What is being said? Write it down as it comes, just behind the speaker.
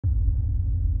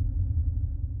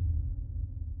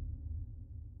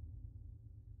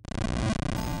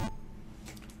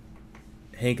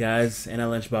Hey guys,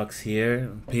 AntiLunchBox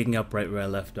here. I'm picking up right where I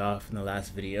left off in the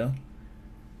last video.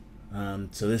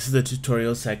 So this is the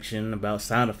tutorial section about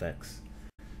sound effects,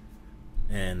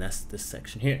 and that's this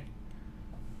section here.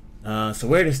 So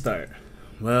where to start?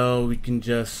 Well, we can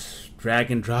just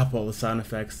drag and drop all the sound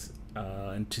effects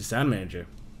into SoundManager.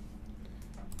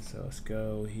 So let's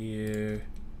go here,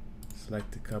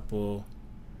 select a couple,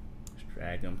 just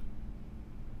drag them,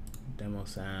 demo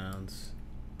sounds,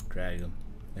 drag them,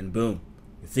 and boom.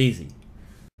 It's easy.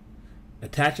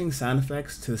 Attaching sound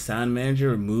effects to the Sound Manager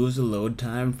removes the load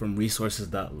time from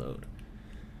resources.load.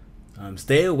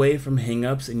 Stay away from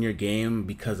hangups in your game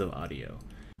because of audio.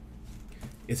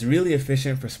 It's really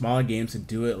efficient for smaller games to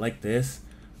do it like this,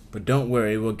 but don't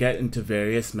worry, we'll get into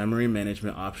various memory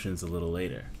management options a little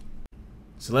later.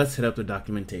 So let's hit up the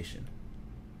documentation.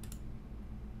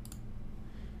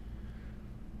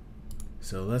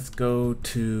 So let's go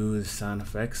to the sound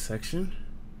effects section.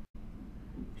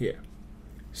 Here.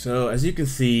 So as you can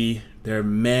see, there are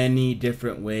many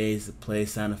different ways to play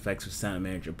sound effects with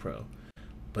SoundManagerPro,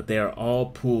 but they are all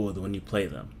pooled when you play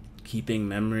them, keeping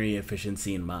memory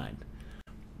efficiency in mind.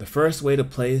 The first way to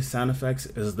play sound effects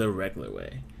is the regular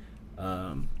way,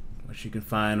 which you can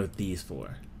find with these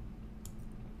four.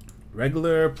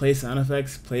 Regular play sound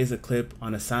effects plays a clip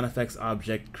on a sound effects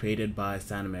object created by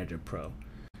SoundManagerPro,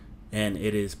 and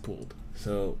it is pooled.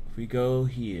 So if we go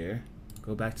here,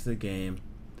 go back to the game,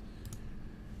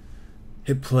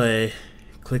 hit play,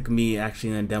 click me actually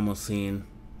in a demo scene,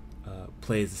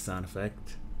 plays the sound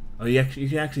effect. Oh, you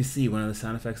can actually see one of the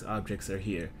sound effects objects are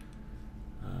here.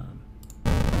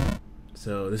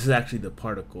 So this is actually the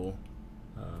particle.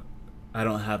 I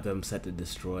don't have them set to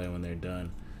destroy when they're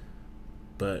done,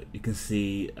 but you can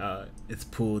see it's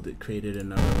pooled, it created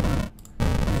another one.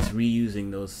 It's reusing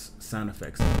those sound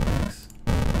effects objects.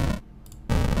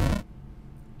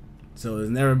 So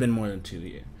there's never been more than 2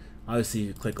 here. Obviously, if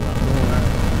you click a lot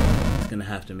more, it's gonna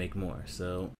have to make more.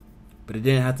 But it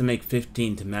didn't have to make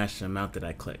 15 to match the amount that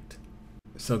I clicked.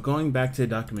 So going back to the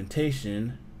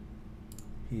documentation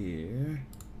here,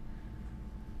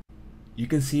 you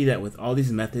can see that with all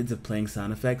these methods of playing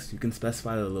sound effects, you can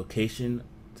specify the location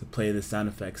to play the sound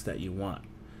effects that you want.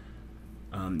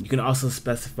 You can also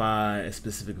specify a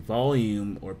specific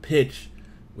volume or pitch,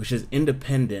 which is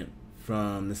independent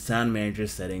from the Sound Manager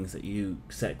settings that you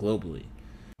set globally.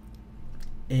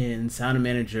 In Sound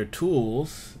Manager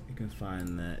Tools, you can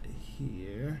find that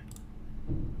here.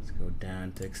 Let's go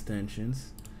down to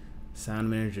Extensions. Sound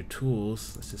Manager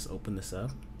Tools, let's just open this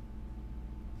up.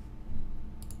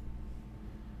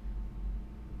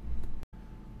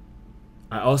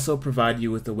 I also provide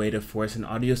you with a way to force an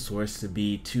audio source to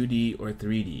be 2D or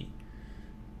 3D.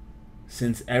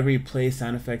 Since every play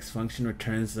sound effects function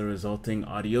returns the resulting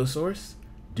audio source,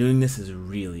 doing this is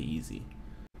really easy.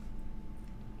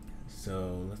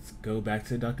 So let's go back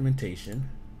to the documentation.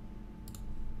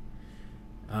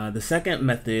 The second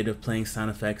method of playing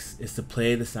sound effects is to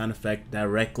play the sound effect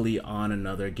directly on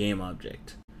another game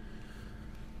object.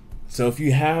 So if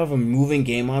you have a moving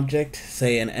game object,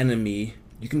 say an enemy,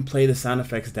 you can play the sound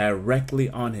effects directly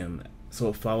on him so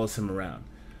it follows him around.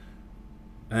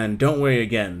 And don't worry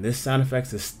again, this sound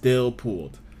effects is still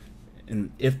pooled.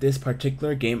 And if this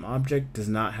particular game object does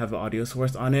not have an audio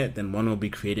source on it, then one will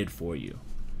be created for you.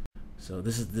 So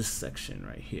this is this section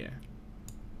right here.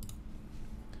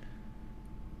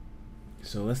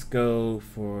 So let's go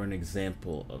for an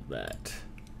example of that.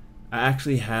 I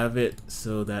actually have it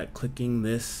so that clicking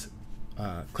this,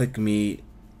 click me,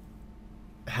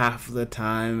 half the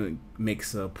time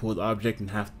makes a pooled object and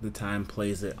half the time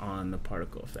plays it on the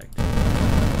particle effect.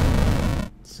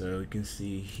 So you can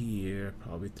see here,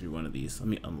 probably through one of these. Let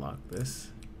me unlock this.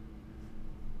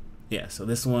 Yeah, so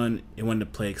this one, it wanted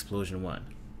to play Explosion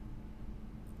 1.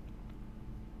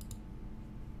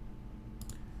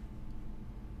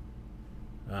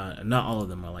 Not all of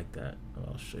them are like that.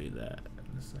 I'll show you that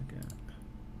in a second.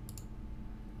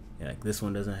 Yeah, like this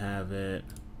one doesn't have it.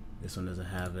 This one doesn't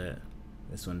have it.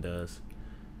 This one does.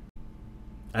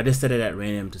 I just set it at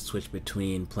random to switch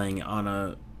between playing it on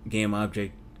a game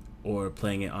object or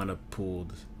playing it on a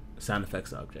pooled sound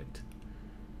effects object.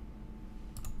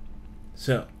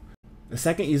 So, the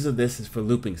second use of this is for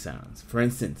looping sounds. For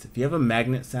instance, if you have a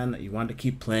magnet sound that you want to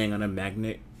keep playing on a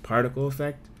magnet particle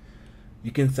effect, you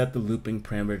can set the looping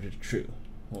parameter to true.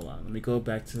 Hold on, let me go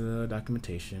back to the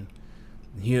documentation.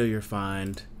 And here you'll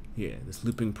find this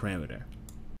looping parameter.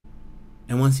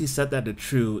 And once you set that to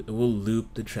true, it will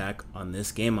loop the track on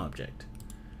this game object.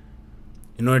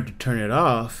 In order to turn it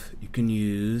off, you can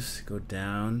go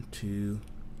down to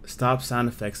stop sound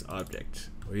effects object,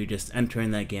 where you're just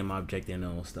entering that game object and it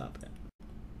will stop it.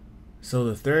 So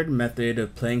the third method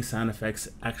of playing sound effects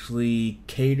actually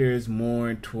caters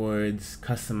more towards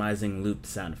customizing looped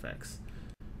sound effects.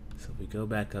 So if we go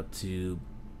back up to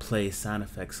play sound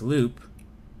effects loop,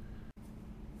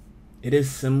 it is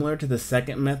similar to the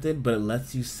second method, but it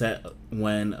lets you set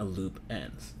when a loop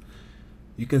ends.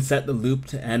 You can set the loop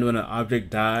to end when an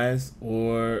object dies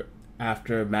or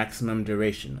after maximum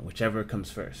duration, whichever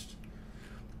comes first.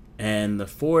 And the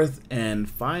fourth and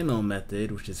final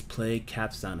method, which is play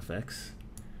cap sound effects,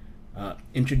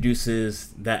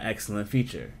 introduces that excellent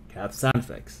feature, cap sound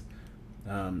effects.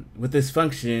 With this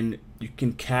function, you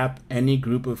can cap any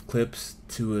group of clips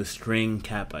to a string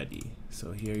cap ID.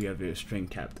 So here you have your string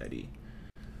capped ID.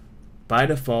 By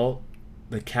default,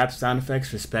 the cap sound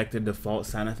effects respect the default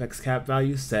sound effects cap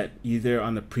value set either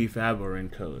on the prefab or in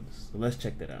code. So let's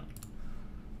check that out.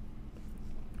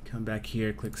 Come back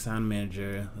here, click Sound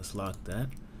Manager, let's lock that.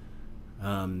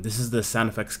 This is the sound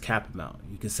effects cap amount.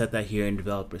 You can set that here in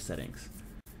developer settings.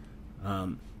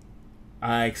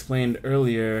 I explained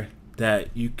earlier that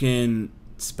you can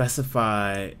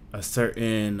specify a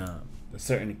certain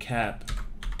cap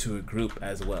to a group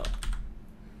as well.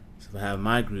 So if I have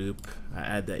my group, I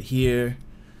add that here,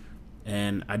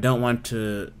 and I don't want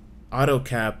to auto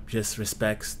cap just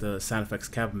respects the sound effects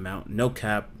cap amount. No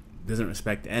cap doesn't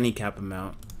respect any cap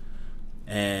amount,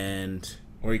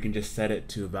 or you can just set it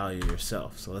to a value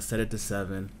yourself. So let's set it to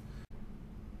 7,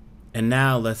 and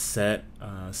now let's set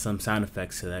some sound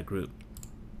effects to that group.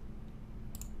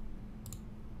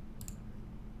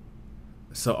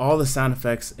 So all the sound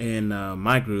effects in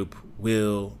my group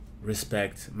will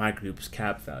respect my group's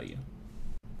cap value.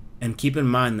 And keep in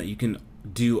mind that you can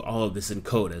do all of this in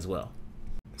code as well.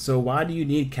 So why do you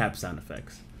need cap sound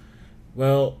effects?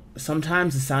 Well,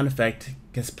 sometimes the sound effect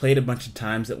gets played a bunch of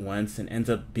times at once and ends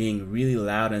up being really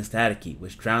loud and staticky,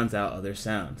 which drowns out other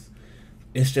sounds.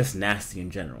 It's just nasty in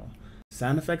general.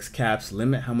 Sound effects caps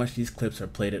limit how much these clips are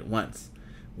played at once,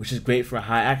 which is great for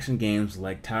high action games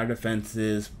like tower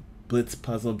defenses, blitz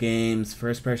puzzle games,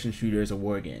 first-person shooters, or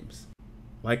war games.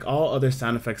 Like all other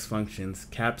sound effects functions,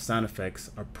 cap sound effects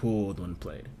are pooled when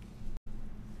played.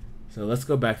 So let's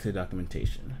go back to the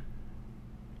documentation.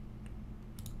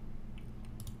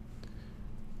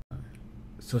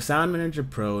 So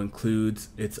SoundManagerPro includes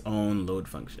its own load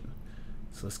function.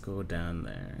 So let's go down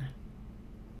there.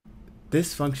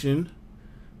 This function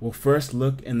will first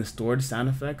look in the stored sound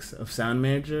effects of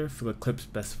SoundManager for the clip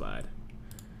specified.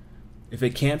 If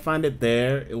it can't find it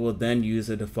there, it will then use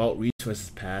a default resources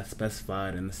path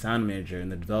specified in the SoundManager in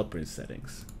the developer's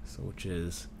settings, so which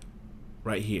is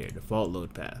right here, default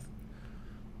load path.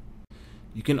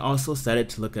 You can also set it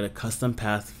to look at a custom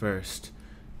path first,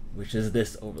 which is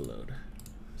this overload.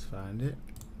 Let's find it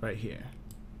right here.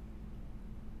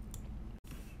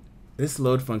 This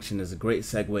load function is a great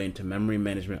segue into memory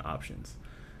management options.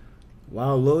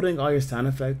 While loading all your sound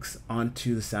effects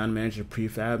onto the SoundManager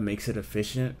prefab makes it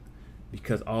efficient,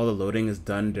 because all the loading is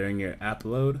done during your app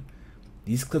load,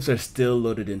 these clips are still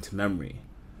loaded into memory.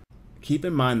 Keep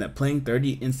in mind that playing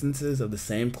 30 instances of the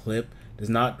same clip does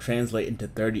not translate into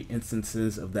 30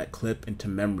 instances of that clip into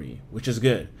memory, which is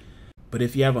good. But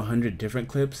if you have 100 different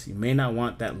clips, you may not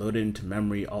want that loaded into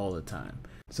memory all the time.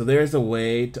 So there is a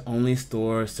way to only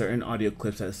store certain audio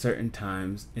clips at certain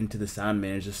times into the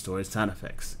SoundManager stored sound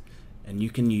effects. And you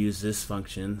can use this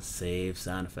function, save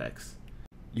sound effects.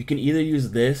 You can either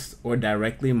use this or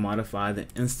directly modify the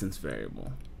instance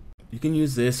variable. You can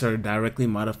use this or directly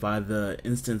modify the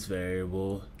instance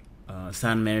variable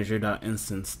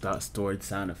SoundManager.instance.stored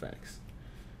sound effects.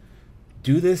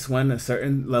 Do this when a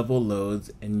certain level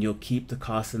loads, and you'll keep the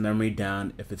cost of memory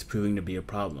down if it's proving to be a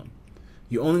problem.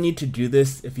 You only need to do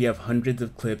this if you have hundreds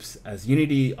of clips, as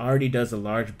Unity already does a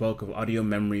large bulk of audio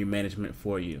memory management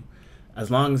for you, as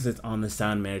long as it's on the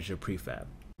SoundManager prefab.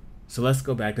 So let's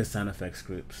go back to sound effects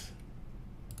groups.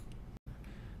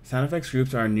 Sound effects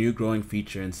groups are a new growing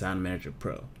feature in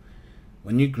SoundManagerPro.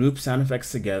 When you group sound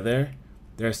effects together,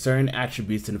 there are certain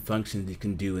attributes and functions you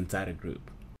can do inside a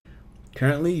group.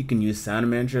 Currently, you can use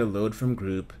SoundManager load from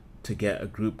group to get a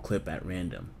group clip at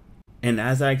random. And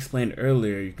as I explained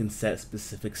earlier, you can set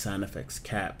specific sound effects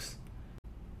caps.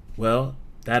 Well,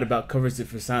 that about covers it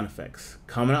for sound effects.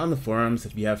 Comment on the forums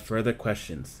if you have further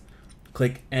questions.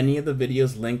 Click any of the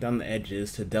videos linked on the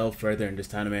edges to delve further into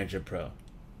SoundManagerPro.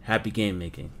 Happy game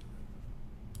making.